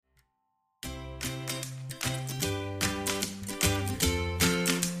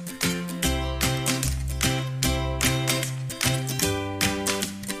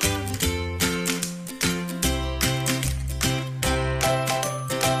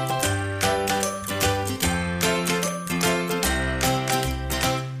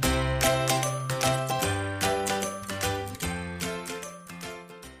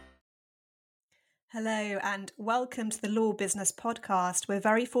Hello and welcome to the Law Business Podcast. We're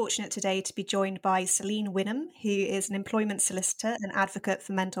very fortunate today to be joined by Celine Winham, who is an employment solicitor and advocate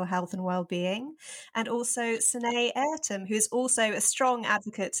for mental health and wellbeing, and also Sonay Erten, who is also a strong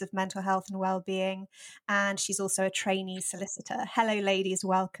advocate of mental health and wellbeing, and she's also a trainee solicitor. Hello, ladies,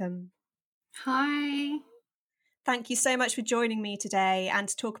 welcome. Hi. Thank you so much for joining me today and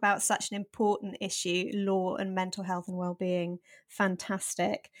to talk about such an important issue, law and mental health and wellbeing.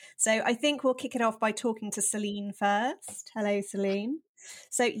 Fantastic. So I think we'll kick it off by talking to Celine first. Hello, Celine.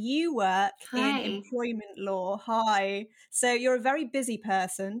 So you work in employment law. Hi. So you're a very busy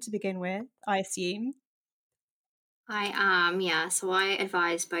person to begin with, I assume. I am, yeah. So I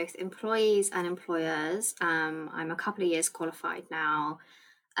advise both employees and employers. I'm a couple of years qualified now.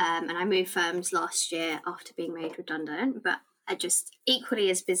 And I moved firms last year after being made redundant, but I just equally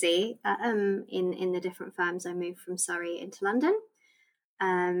as busy in the different firms. I moved from Surrey into London.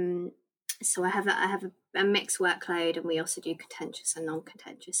 So I have a mixed workload, and we also do contentious and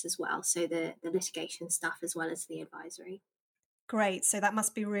non-contentious as well. So the litigation stuff as well as the advisory. Great. So that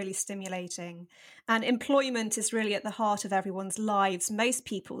must be really stimulating. And employment is really at the heart of everyone's lives, most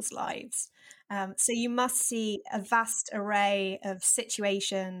people's lives. So you must see a vast array of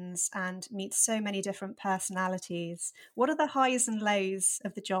situations and meet so many different personalities. What are the highs and lows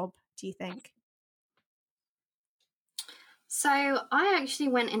of the job, do you think? So I actually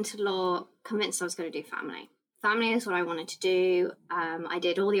went into law convinced I was going to do family. Family is what I wanted to do. I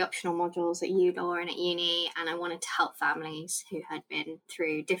did all the optional modules at ULaw and at uni, and I wanted to help families who had been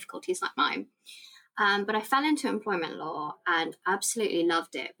through difficulties like mine. But I fell into employment law and absolutely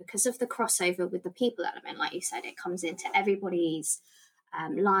loved it because of the crossover with the people element. Like you said, it comes into everybody's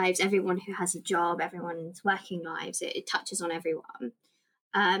lives, everyone who has a job, everyone's working lives. It touches on everyone.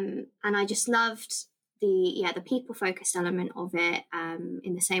 And I just loved the people focused element of it,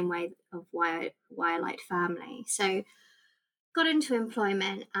 in the same way of why I liked family. So got into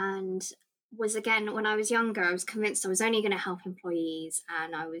employment and was, again, when I was younger, I was convinced I was only going to help employees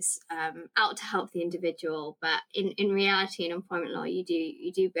and I was out to help the individual. But in reality, in employment law, you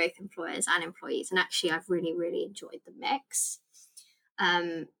do both employers and employees. And actually, I've really, really enjoyed the mix.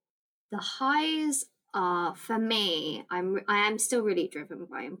 The highs are, for me, I am still really driven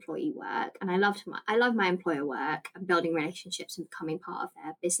by employee work, and I love my employer work and building relationships and becoming part of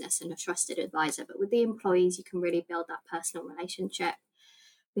their business and a trusted advisor. But with the employees, you can really build that personal relationship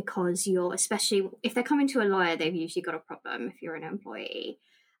because especially if they're coming to a lawyer, they've usually got a problem if you're an employee,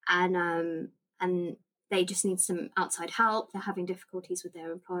 and they just need some outside help. They're having difficulties with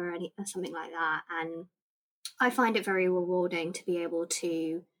their employer or something like that, and I find it very rewarding to be able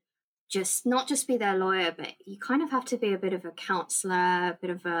to not just be their lawyer, but you kind of have to be a bit of a counselor, a bit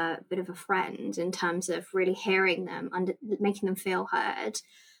of a friend in terms of really hearing them, making them feel heard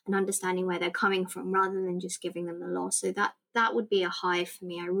and understanding where they're coming from rather than just giving them the law. So that would be a high for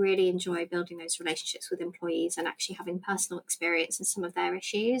me. I really enjoy building those relationships with employees and actually having personal experience in some of their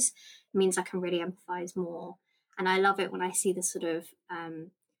issues. It means I can really empathize more. And I love it when I see the sort of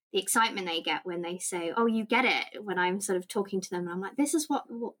the excitement they get when they say, "Oh, you get it," when I'm sort of talking to them and I'm like, "This is what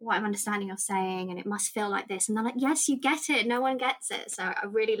I'm understanding you're saying, and it must feel like this." And they're like, "Yes, you get it. No one gets it." So I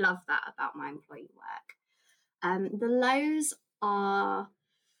really love that about my employee work. The lows are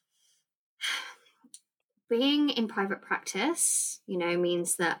being in private practice,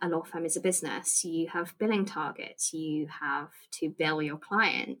 means that a law firm is a business. You have billing targets. You have to bill your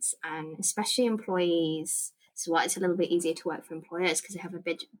clients, and especially employees. So it's a little bit easier to work for employers because they have a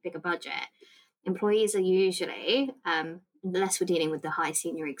bigger budget. Employees are usually, unless we're dealing with the high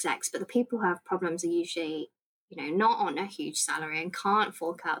senior execs, but the people who have problems are usually, not on a huge salary and can't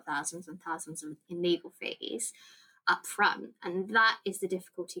fork out thousands and thousands in legal fees up front. And that is the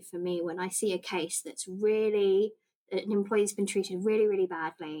difficulty for me when I see a case that's really, an employee's been treated really, really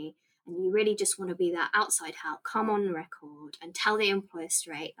badly, and you really just want to be that outside help, come on the record and tell the employer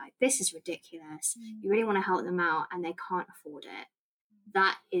straight, like, this is ridiculous. You really want to help them out and they can't afford it.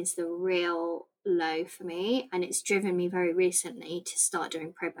 That is the real low for me. And it's driven me very recently to start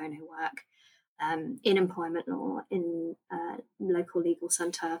doing pro bono work in employment law in a local legal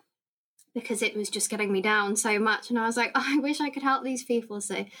centre, because it was just getting me down so much. And I was like, I wish I could help these people.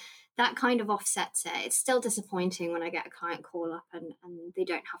 So that kind of offsets it. It's still disappointing when I get a client call up and they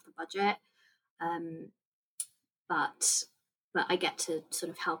don't have the budget. But I get to sort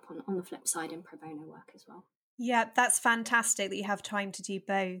of help on the flip side in pro bono work as well. Yeah, that's fantastic that you have time to do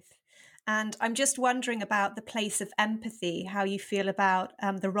both. And I'm just wondering about the place of empathy, how you feel about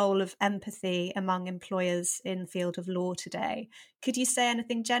the role of empathy among employers in the field of law today. Could you say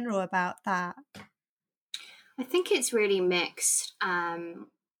anything general about that? I think it's really mixed.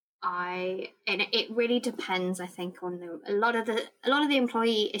 it really depends, I think, on a lot of the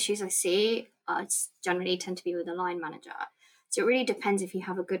employee issues I see generally tend to be with the line manager. So it really depends if you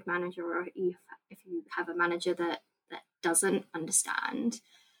have a good manager or if you have a manager that doesn't understand.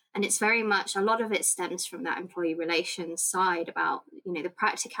 And it's very much, a lot of it stems from that employee relations side about, the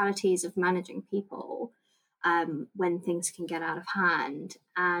practicalities of managing people when things can get out of hand.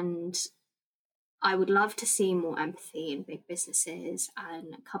 And I would love to see more empathy in big businesses,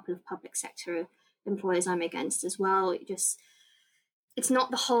 and a couple of public sector employers I'm against as well. It's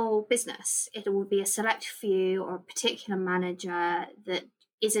not the whole business. It will be a select few or a particular manager that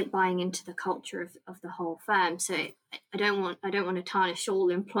isn't buying into the culture of the whole firm. So I don't want to tarnish all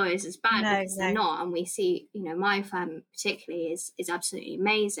employers as bad, because they're not. And we see, my firm particularly is absolutely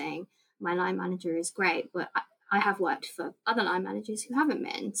amazing. My line manager is great, but I have worked for other line managers who haven't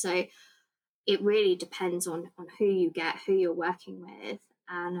been. So it really depends on who you get, who you're working with,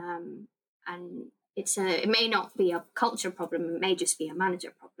 and it may not be a culture problem, it may just be a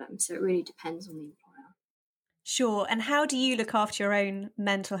manager problem. So it really depends on the employer. Sure. And how do you look after your own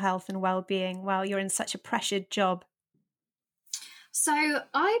mental health and well-being while you're in such a pressured job? So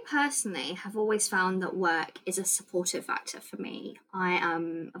I personally have always found that work is a supportive factor for me.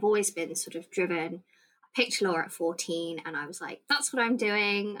 I've always been sort of driven. I picked law at 14 and I was like, that's what I'm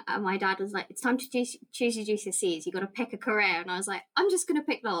doing. And my dad was like, it's time to choose your GCSEs. You got to pick a career. And I was like, I'm just going to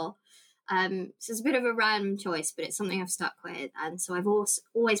pick law. So it's a bit of a random choice, but it's something I've stuck with. And so I've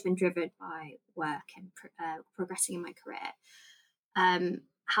always been driven by work and progressing in my career.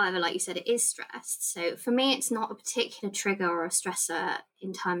 However, like you said, it is stressed. So for me, it's not a particular trigger or a stressor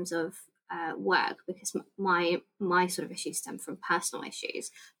in terms of work, because my sort of issues stem from personal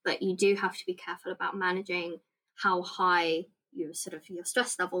issues. But you do have to be careful about managing how high your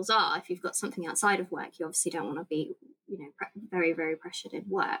stress levels are. If you've got something outside of work, you obviously don't want to be, very, very pressured in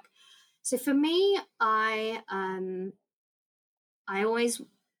work. So for me, I'm always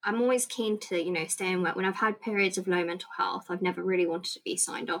keen to, stay in work. When I've had periods of low mental health, I've never really wanted to be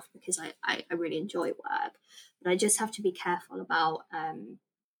signed off, because I really enjoy work. But I just have to be careful about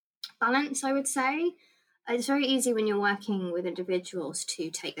balance, I would say. It's very easy when you're working with individuals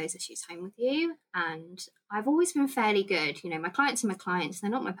to take those issues home with you. And I've always been fairly good. My clients are my clients. They're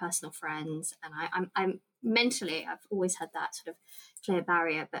not my personal friends. And I'm mentally, I've always had that sort of clear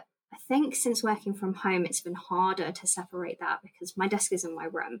barrier. But I think since working from home, it's been harder to separate that, because my desk is in my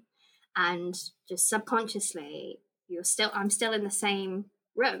room, and just subconsciously, I'm still in the same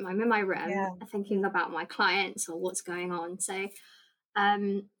room. I'm in my room, thinking about my clients or what's going on. So,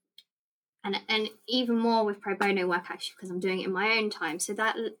 and even more with pro bono work, actually, because I'm doing it in my own time. So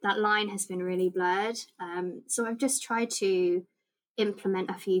that line has been really blurred. So I've just tried to implement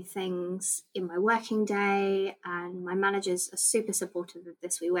a few things in my working day, and my managers are super supportive of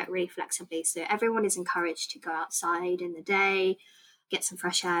this. We work really flexibly, so everyone is encouraged to go outside in the day, get some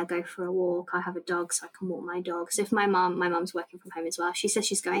fresh air, go for a walk. I have a dog, so I can walk my dog. So if my mum's working from home as well, she says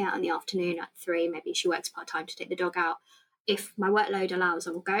she's going out in the afternoon at 3, maybe she works part-time to take the dog out. If my workload allows,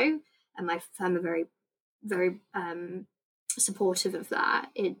 I will go, and my firm are very, very supportive of that.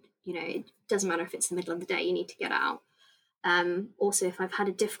 It doesn't matter if it's the middle of the day, you need to get out. Also, if I've had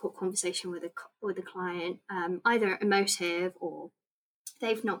a difficult conversation with a client, either emotive or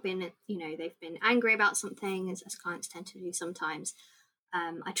they've not been, they've been angry about something, as clients tend to do sometimes,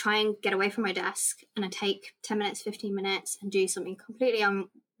 I try and get away from my desk, and I take 10 minutes, 15 minutes and do something completely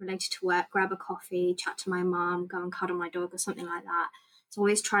unrelated to work, grab a coffee, chat to my mom, go and cuddle my dog or something like that. So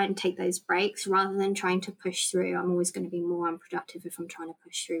always try and take those breaks rather than trying to push through. I'm always going to be more unproductive if I'm trying to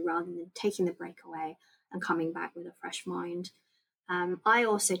push through, rather than taking the break away and coming back with a fresh mind. I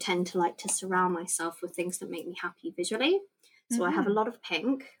also tend to like to surround myself with things that make me happy visually. So I have a lot of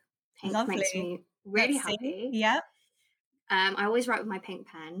pink. Pink Lovely. Makes me really happy. Yeah. I always write with my pink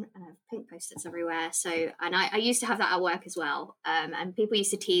pen, and I have pink post-its everywhere. So, and I used to have that at work as well. And people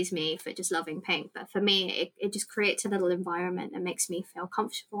used to tease me for just loving pink. But for me, it just creates a little environment that makes me feel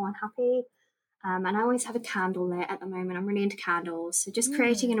comfortable and happy. And I always have a candle lit at the moment. I'm really into candles. So just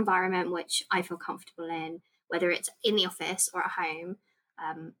creating an environment which I feel comfortable in, whether it's in the office or at home,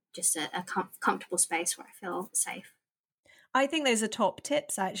 just a comfortable space where I feel safe. I think those are top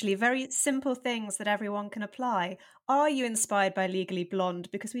tips, actually. Very simple things that everyone can apply. Are you inspired by Legally Blonde?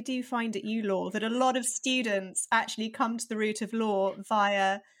 Because we do find at ULaw that a lot of students actually come to the route of law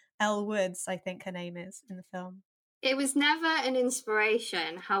via Elle Woods, I think her name is in the film. It was never an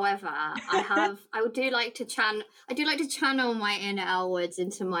inspiration. However, I do like to channel my inner Elwoods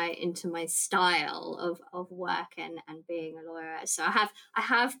into my style of work and being a lawyer. So I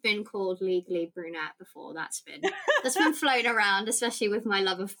have been called legally brunette before. That's been flown around, especially with my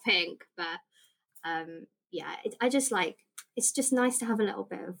love of pink. But yeah, I just like, it's just nice to have a little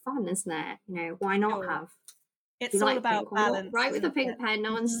bit of fun, isn't it? You know, why not Sure. have? It's You all like about pink? Why not balance, write with a isn't pink it? pen?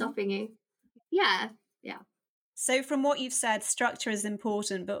 No one's stopping you. Yeah, yeah. So from what you've said, structure is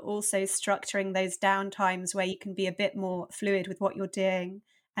important, but also structuring those down times where you can be a bit more fluid with what you're doing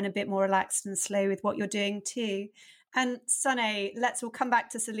and a bit more relaxed and slow with what you're doing too. And Sonay, we'll come back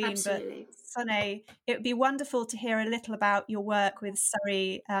to Celine, but Absolutely. Sonay, it would be wonderful to hear a little about your work with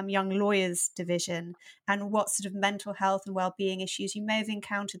Surrey Young Lawyers Division and what sort of mental health and wellbeing issues you may have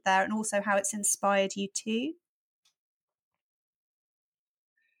encountered there, and also how it's inspired you too.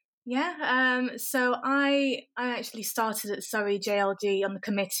 Yeah, so I actually started at Surrey JLD on the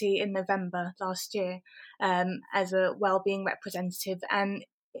committee in November last year as a wellbeing representative, and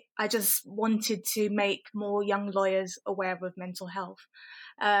I just wanted to make more young lawyers aware of mental health.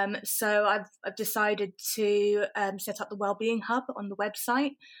 So I've decided to set up the Wellbeing Hub on the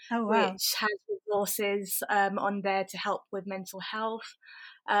website, Oh, wow. which has resources on there to help with mental health.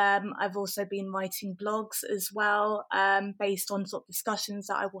 I've also been writing blogs as well, based on sort of discussions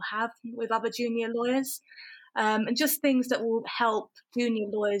that I will have with other junior lawyers, and just things that will help junior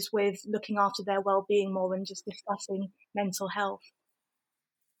lawyers with looking after their well-being more than just discussing mental health.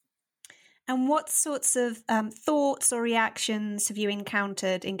 And what sorts of thoughts or reactions have you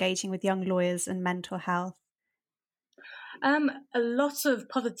encountered engaging with young lawyers and mental health? A lot of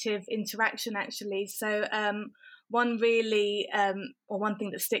positive interaction, actually. So one thing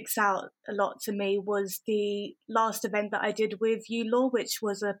that sticks out a lot to me was the last event that I did with ULaw, which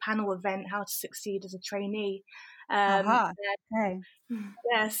was a panel event, How to Succeed as a Trainee. Aha. Okay.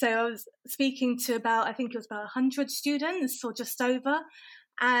 Yeah, so I was speaking to I think it was about 100 students or just over.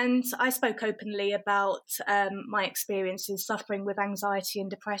 And I spoke openly about my experiences suffering with anxiety and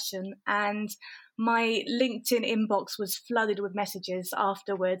depression. And my LinkedIn inbox was flooded with messages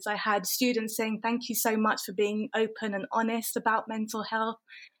afterwards. I had students saying, "Thank you so much for being open and honest about mental health."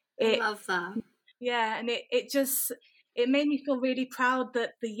 I love that. Yeah, and it made me feel really proud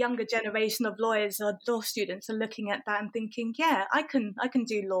that the younger generation of lawyers or law students are looking at that and thinking, yeah, I can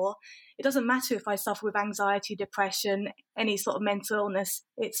do law. It doesn't matter if I suffer with anxiety, depression, any sort of mental illness.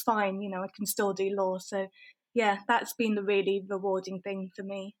 It's fine, I can still do law. So yeah, that's been the really rewarding thing for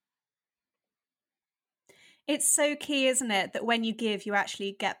me. It's so key, isn't it, that when you give, you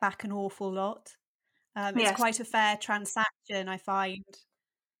actually get back an awful lot. It's Yes. quite a fair transaction, I find.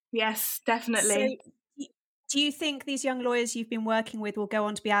 Yes, So definitely. do you think these young lawyers you've been working with will go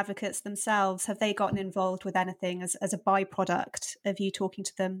on to be advocates themselves? Have they gotten involved with anything as a byproduct of you talking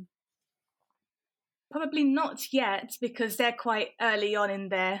to them? Probably not yet, because they're quite early on in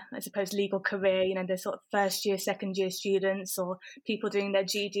their, I suppose, legal career. They're sort of first year, second year students or people doing their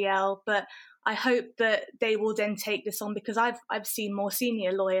GDL. But I hope that they will then take this on, because I've seen more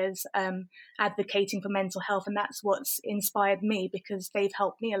senior lawyers advocating for mental health, and that's what's inspired me, because they've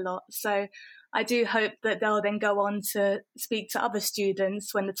helped me a lot. So I do hope that they'll then go on to speak to other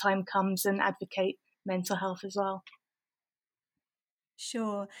students when the time comes and advocate mental health as well.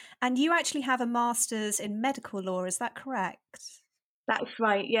 Sure. And you actually have a master's in medical law, is that correct? That's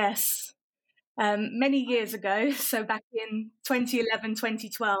right, yes. Many years ago, so back in 2011,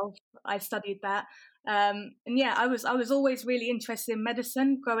 2012, I studied that. And yeah, I was always really interested in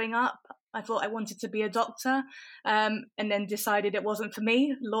medicine growing up. I thought I wanted to be a doctor, and then decided it wasn't for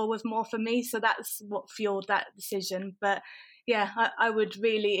me. Law was more for me, so that's what fueled that decision. But yeah, I would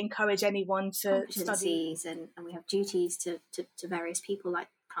really encourage anyone to study. And we have duties to various people like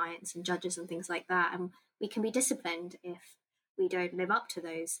clients and judges and things like that. And we can be disciplined if we don't live up to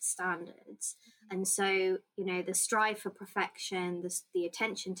those standards. And so, the strive for perfection, the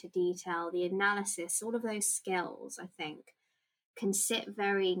attention to detail, the analysis, all of those skills, I think, can sit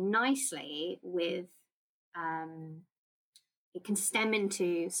very nicely with, it can stem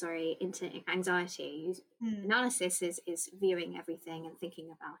into anxiety. Analysis is viewing everything and thinking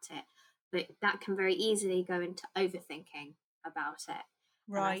about it, but that can very easily go into overthinking about it.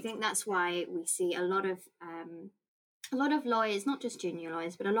 Right. And I think that's why we see a lot of lawyers, not just junior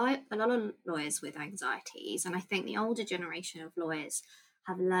lawyers, but a lot of lawyers with anxieties. And I think the older generation of lawyers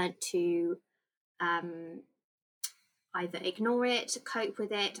have learned to either ignore it, cope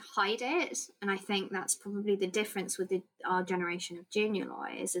with it, hide it. And I think that's probably the difference with our generation of junior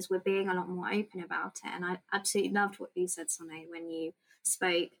lawyers, is we're being a lot more open about it. And I absolutely loved what you said, Sonay, when you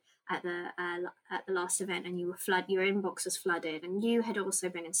spoke at the last event, and your inbox was flooded, and you had also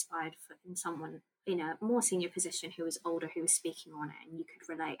been inspired in someone in a more senior position who was older, who was speaking on it, and you could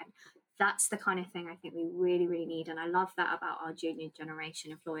relate. And that's the kind of thing I think we really, really need. And I love that about our junior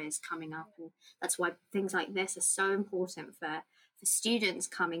generation of lawyers coming up. And that's why things like this are so important for students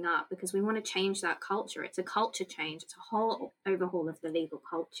coming up, because we want to change that culture. It's a culture change. It's a whole overhaul of the legal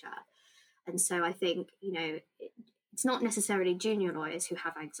culture. And so I think, it's not necessarily junior lawyers who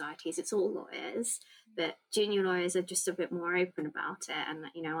have anxieties, it's all lawyers, but junior lawyers are just a bit more open about it. And,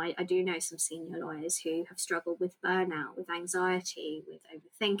 I do know some senior lawyers who have struggled with burnout, with anxiety, with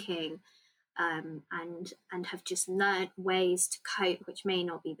overthinking, and have just learned ways to cope, which may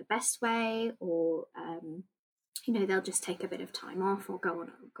not be the best way, or, they'll just take a bit of time off or go on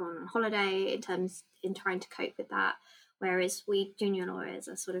a holiday in trying to cope with that. Whereas we junior lawyers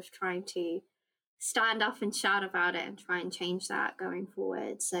are sort of trying to stand up and shout about it and try and change that going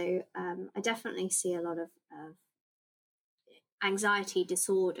forward. So I definitely see a lot of anxiety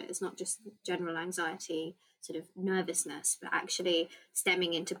disorders, not just general anxiety, sort of nervousness, but actually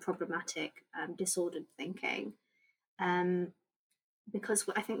stemming into problematic disordered thinking. Because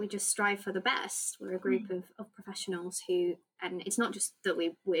I think we just strive for the best. We're a group of professionals who, and it's not just that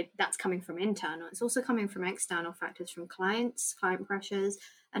that's coming from internal, it's also coming from external factors, from client pressures,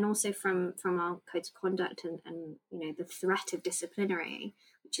 and also from our codes of conduct and the threat of disciplinary,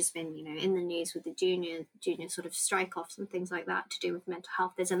 which has been, in the news with the junior sort of strike-offs and things like that to do with mental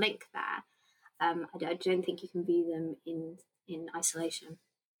health. There's a link there. I don't think you can view them in isolation.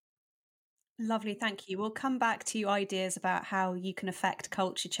 Lovely, thank you. We'll come back to ideas about how you can affect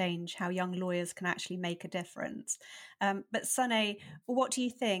culture change, how young lawyers can actually make a difference. But Sonay, what do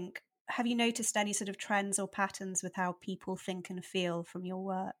you think? Have you noticed any sort of trends or patterns with how people think and feel from your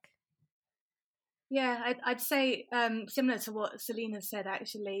work? Yeah, I'd say similar to what Celine has said,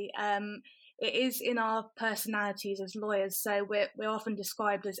 actually. It is in our personalities as lawyers. So we're often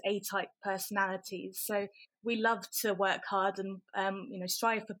described as A-type personalities. So we love to work hard and,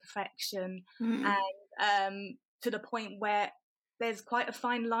 strive for perfection. And to the point where there's quite a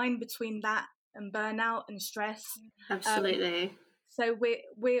fine line between that and burnout and stress. Absolutely. So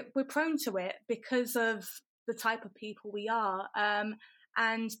we're prone to it because of the type of people we are.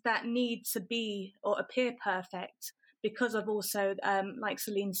 And that need to be or appear perfect, because of also, like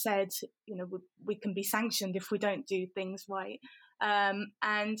Celine said, we can be sanctioned if we don't do things right.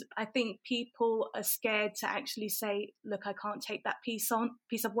 And I think people are scared to actually say, look, I can't take that piece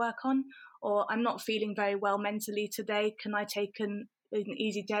of work on, or I'm not feeling very well mentally today. Can I take an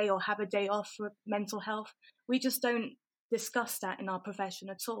easy day or have a day off for mental health? We just don't discuss that in our profession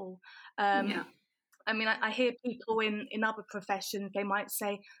at all. I mean, I hear people in other professions, they might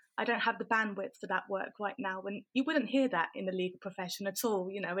say, I don't have the bandwidth for that work right now. And you wouldn't hear that in the legal profession at all.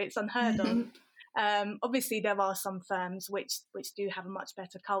 It's unheard of. Obviously, there are some firms which do have a much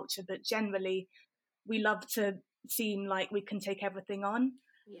better culture, but generally, we love to seem like we can take everything on.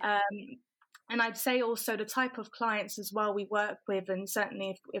 Yeah. And I'd say also the type of clients as well we work with, and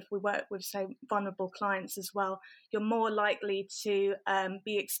certainly if we work with, say, vulnerable clients as well, you're more likely to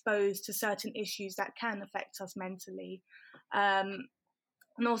be exposed to certain issues that can affect us mentally.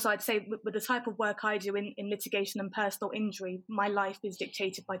 And also I'd say with the type of work I do in litigation and personal injury, my life is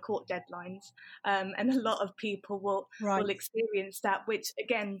dictated by court deadlines. And a lot of people will experience that, which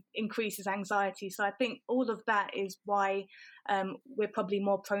again increases anxiety. So I think all of that is why we're probably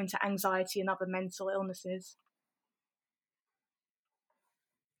more prone to anxiety and other mental illnesses.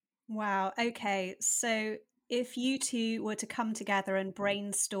 Wow. Okay. So if you two were to come together and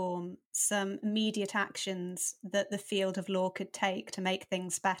brainstorm some immediate actions that the field of law could take to make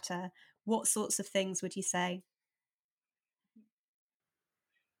things better, what sorts of things would you say?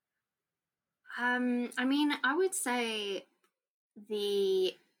 I mean, I would say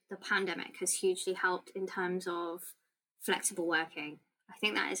the pandemic has hugely helped in terms of flexible working. I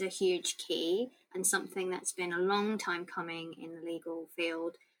think that is a huge key and something that's been a long time coming in the legal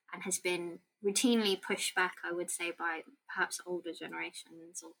field and has been routinely pushed back, I would say, by perhaps older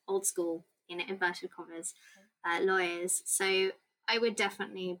generations or old school, in inverted commas, lawyers. So I would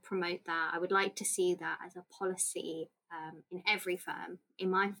definitely promote that. I would like to see that as a policy in every firm.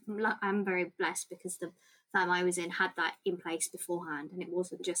 I'm very blessed because the firm I was in had that in place beforehand, and it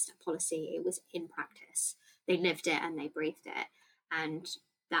wasn't just a policy, it was in practice. They lived it and they breathed it. And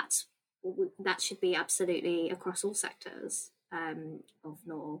that should be absolutely across all sectors of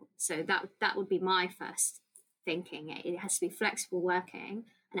law. So that would be my first thinking. It has to be flexible working,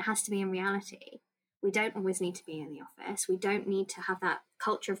 and it has to be in reality. We don't always need to be in the office. We don't need to have that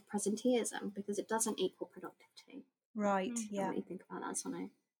culture of presenteeism because it doesn't equal productivity. Right, yeah. What do you think about that, Sonay?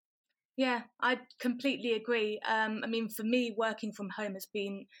 Yeah, I completely agree. I mean, for me, working from home has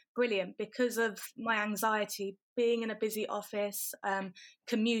been brilliant because of my anxiety. Being in a busy office,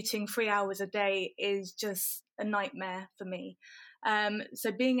 commuting 3 hours a day is just a nightmare for me.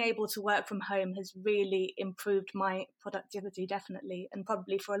 So being able to work from home has really improved my productivity, definitely, and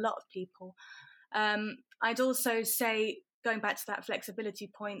probably for a lot of people. I'd also say, going back to that flexibility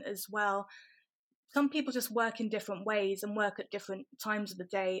point as well, some people just work in different ways and work at different times of the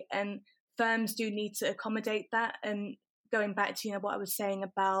day, and firms do need to accommodate that. And going back to what I was saying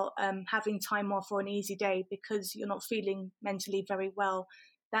about having time off or an easy day because you're not feeling mentally very well,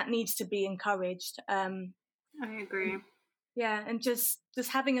 that needs to be encouraged. I agree. Yeah, and just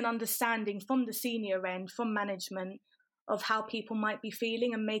having an understanding from the senior end, from management, of how people might be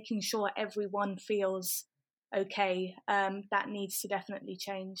feeling and making sure everyone feels okay. That needs to definitely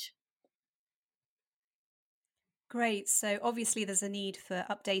change. Great. So obviously there's a need for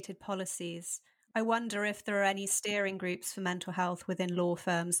updated policies. I wonder if there are any steering groups for mental health within law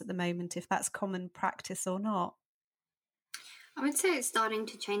firms at the moment, if that's common practice or not. I would say it's starting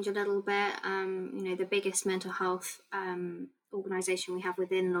to change a little bit. The biggest mental health organisation we have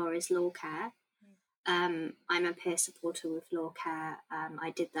within law is Law Care. I'm a peer supporter with Law Care.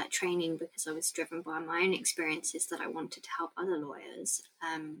 I did that training because I was driven by my own experiences that I wanted to help other lawyers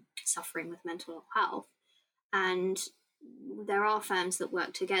suffering with mental health. And there are firms that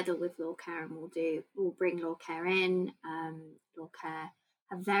work together with Law Care and will bring Law Care in. Law Care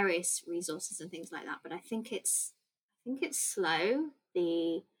have various resources and things like that. But I think it's slow,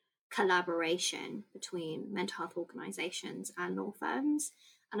 the collaboration between mental health organisations and law firms.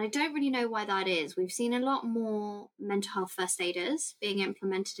 And I don't really know why that is. We've seen a lot more mental health first aiders being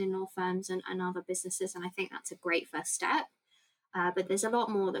implemented in law firms and other businesses, and I think that's a great first step. But there's a lot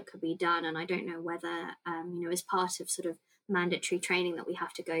more that could be done, and I don't know whether, as part of sort of mandatory training that we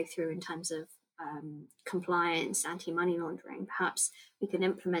have to go through in terms of compliance, anti-money laundering, perhaps we can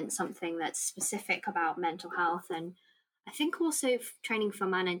implement something that's specific about mental health. And I think also training for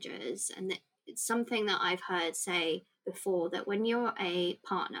managers, and it's something that I've heard say before, that when you're a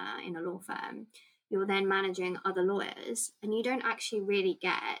partner in a law firm, you're then managing other lawyers, and you don't actually really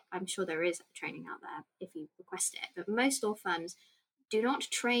get, I'm sure there is training out there if you request it, but most law firms do not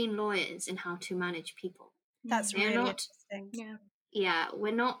train lawyers in how to manage people. That's really interesting. Yeah,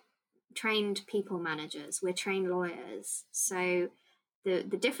 we're not trained people managers, we're trained lawyers. So the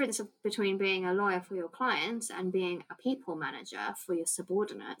difference between being a lawyer for your clients and being a people manager for your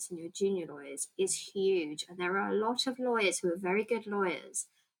subordinates and your junior lawyers is huge. And there are a lot of lawyers who are very good lawyers,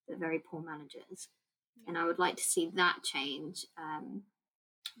 but very poor managers. And I would like to see that change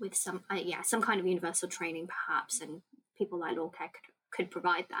with some kind of universal training, perhaps, and people like Law Care could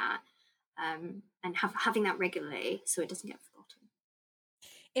provide that, and having that regularly so it doesn't get forgotten.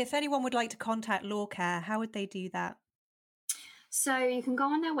 If anyone would like to contact Law Care, how would they do that? So you can go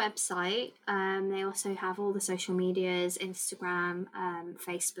on their website. They also have all the social medias, Instagram,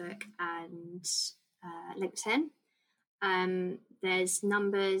 Facebook, and LinkedIn. There's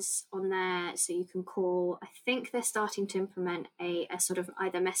numbers on there, so you can call. I think they're starting to implement a sort of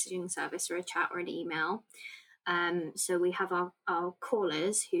either messaging service or a chat or an email. So we have our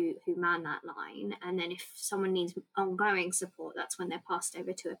callers who man that line, and then if someone needs ongoing support, that's when they're passed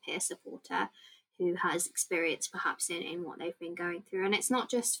over to a peer supporter who has experience perhaps in what they've been going through. And it's not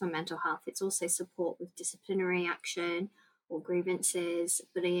just for mental health, it's also support with disciplinary action or grievances,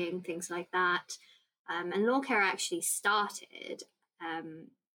 bullying, things like that. And Law Care actually started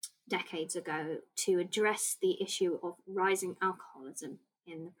decades ago to address the issue of rising alcoholism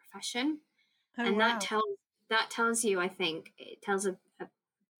in the profession. That tells you, I think, it tells a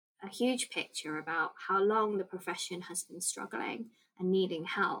huge picture about how long the profession has been struggling and needing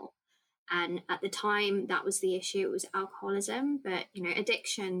help. And at the time, that was the issue. It was alcoholism, but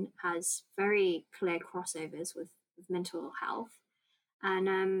addiction has very clear crossovers with mental health,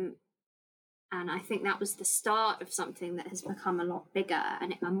 and I think that was the start of something that has become a lot bigger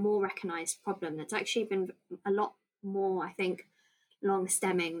and a more recognised problem. That's actually been a lot more, I think, long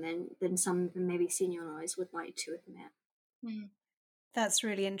stemming than some maybe senior lawyers would like to admit. That's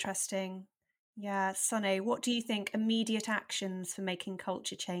really interesting. Yeah, Sonay, what do you think immediate actions for making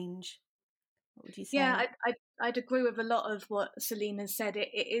culture change? What would you say? Yeah, I'd agree with a lot of what Celine has said. It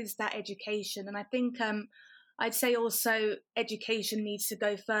is that education. And I think I'd say also education needs to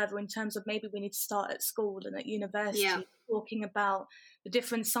go further in terms of maybe we need to start at school and at university, talking about the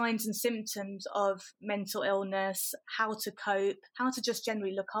different signs and symptoms of mental illness, how to cope, how to just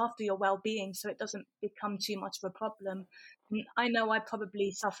generally look after your well-being so it doesn't become too much of a problem. And I know I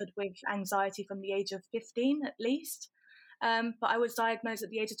probably suffered with anxiety from the age of 15 at least. but I was diagnosed at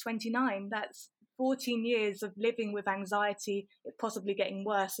the age of 29. That's 14 years of living with anxiety, it possibly getting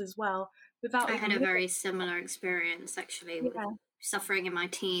worse as well. I had a very similar experience, actually, with suffering in my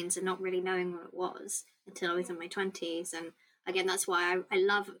teens and not really knowing what it was until I was in my 20s. And again, that's why I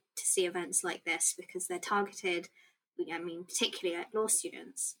love to see events like this, because they're targeted, I mean, particularly at law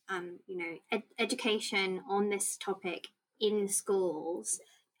students. Education on this topic in schools,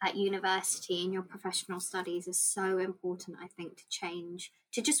 at university, in your professional studies is so important, I think, to change,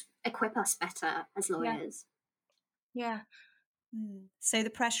 to just equip us better as lawyers. Yeah. So the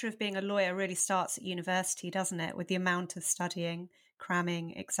pressure of being a lawyer really starts at university, doesn't it? With the amount of studying,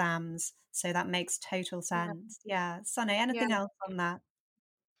 cramming, exams. So that makes total sense. Yeah. Sonay, anything else on that?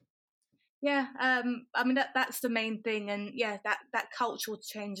 Yeah, I mean that's the main thing, and that cultural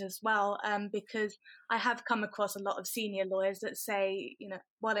change as well. Because I have come across a lot of senior lawyers that say,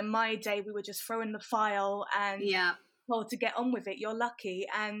 well, in my day we were just throwing the file and told to get on with it. You're lucky,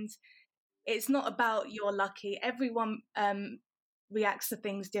 and it's not about you're lucky. Everyone reacts to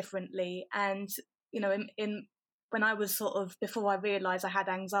things differently, and in when I was before I realised I had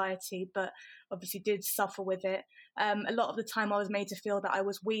anxiety, but obviously did suffer with it, a lot of the time I was made to feel that I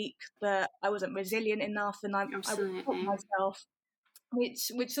was weak, that I wasn't resilient enough, and I would put myself,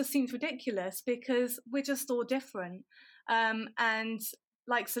 which just seems ridiculous because we're just all different. And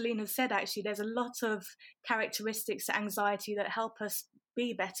like Celine has said, actually, there's a lot of characteristics to anxiety that help us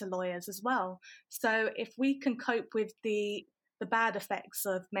be better lawyers as well. So if we can cope with the bad effects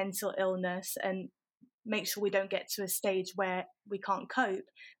of mental illness and make sure we don't get to a stage where we can't cope,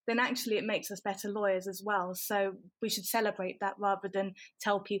 then actually it makes us better lawyers as well. So we should celebrate that rather than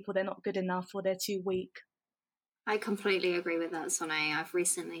tell people they're not good enough or they're too weak. I completely agree with that, Sonay. I've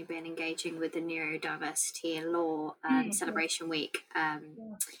recently been engaging with the Neurodiversity in Law Celebration Week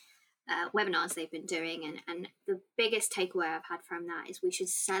webinars they've been doing, and the biggest takeaway I've had from that is we should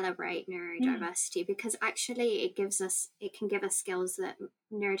celebrate neurodiversity because actually it can give us skills that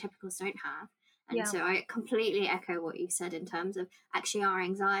neurotypicals don't have. And so I completely echo what you said in terms of actually our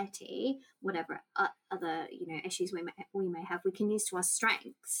anxiety, whatever other issues we may have, we can use to our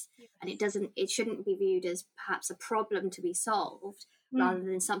strengths, and it shouldn't be viewed as perhaps a problem to be solved rather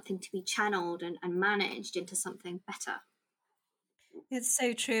than something to be channeled and managed into something better. It's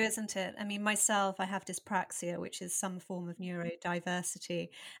so true, isn't it? I mean, myself, I have dyspraxia, which is some form of neurodiversity.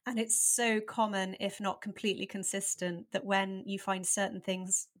 And it's so common, if not completely consistent, that when you find certain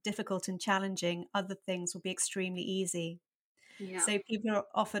things difficult and challenging, other things will be extremely easy. Yeah. So people are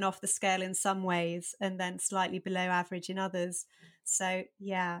often off the scale in some ways and then slightly below average in others. So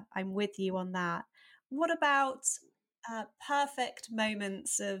yeah, I'm with you on that. What about perfect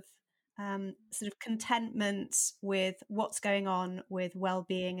moments of sort of contentment with what's going on with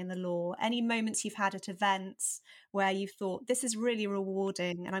well-being in the law? Any moments you've had at events where you thought, this is really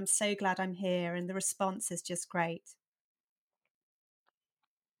rewarding and I'm so glad I'm here and the response is just great?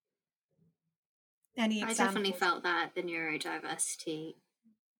 Any examples? I definitely felt that the neurodiversity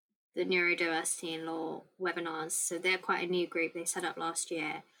in law webinars, so they're quite a new group they set up last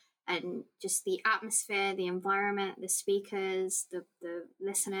year, and just the atmosphere, the environment, the speakers, the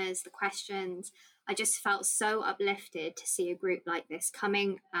listeners, the questions, I just felt so uplifted to see a group like this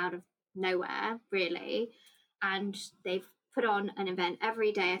coming out of nowhere, really. And they've put on an event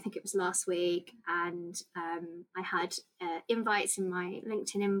every day. I think it was last week, and I had invites in my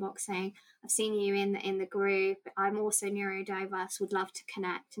LinkedIn inbox saying, I've seen you in the group, I'm also neurodiverse, would love to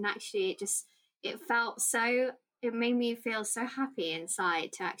connect. And actually it made me feel so happy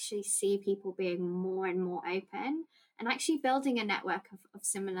inside to actually see people being more and more open and actually building a network of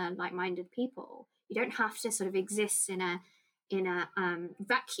similar like-minded people. You don't have to sort of exist in a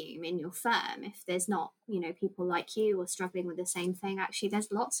vacuum in your firm if there's not people like you or struggling with the same thing. Actually,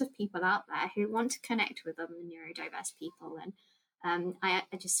 there's lots of people out there who want to connect with other neurodiverse people, and I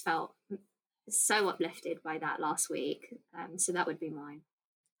just felt so uplifted by that last week. So that would be mine.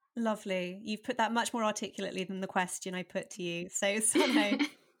 Lovely. You've put that much more articulately than the question I put to you. So, Sonay,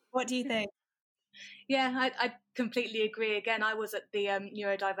 what do you think? Yeah, I completely agree. Again, I was at the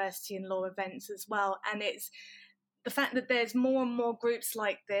neurodiversity in law events as well, and it's the fact that there's more and more groups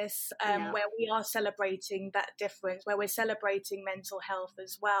like this where we are celebrating that difference, where we're celebrating mental health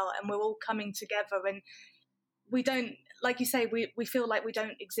as well, and we're all coming together, and we don't, like you say, we feel like we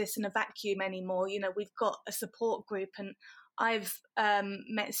don't exist in a vacuum anymore. We've got a support group, and I've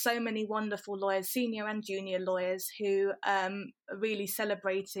met so many wonderful lawyers, senior and junior lawyers, who are really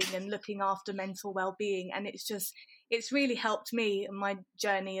celebrating and looking after mental well-being, and it's really helped me in my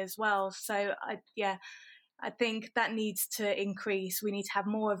journey as well. So I think that needs to increase. We need to have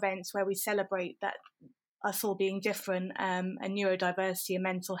more events where we celebrate that us all being different, and neurodiversity and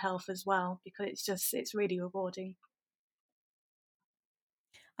mental health as well, because it's really rewarding.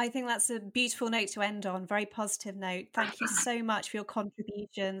 I think that's a beautiful note to end on, very positive note. Thank you so much for your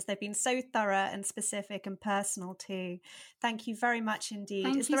contributions. They've been so thorough and specific and personal too. Thank you very much indeed.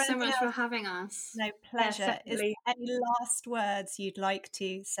 Thank you so much for having us. No, pleasure. Yes, Is there any last words you'd like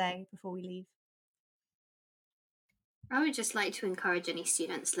to say before we leave? I would just like to encourage any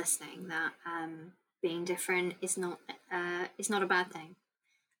students listening that being different is not a bad thing.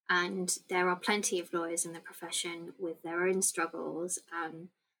 And there are plenty of lawyers in the profession with their own struggles, and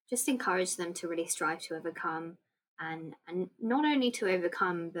just encourage them to really strive to overcome, and not only to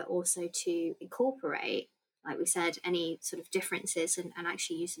overcome, but also to incorporate, like we said, any sort of differences and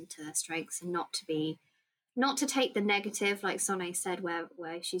actually use them to their strengths, and not to take the negative, like Sonay said, where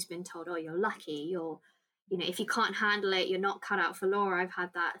she's been told, oh, you're lucky, if you can't handle it, you're not cut out for law. I've had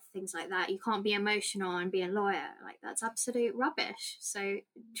that, things like that. You can't be emotional and be a lawyer. Like, that's absolute rubbish. So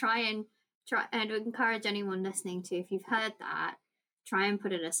try and encourage anyone listening to, if you've heard that, try and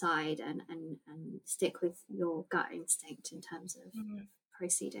put it aside and stick with your gut instinct in terms of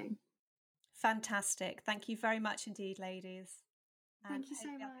proceeding. Fantastic. Thank you very much indeed, ladies. Thank you so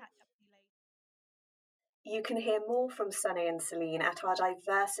much. You can hear more from Sonay and Celine at our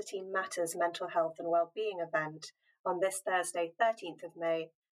Diversity Matters Mental Health and Wellbeing event on this Thursday, 13th of May,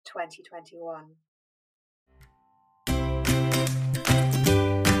 2021.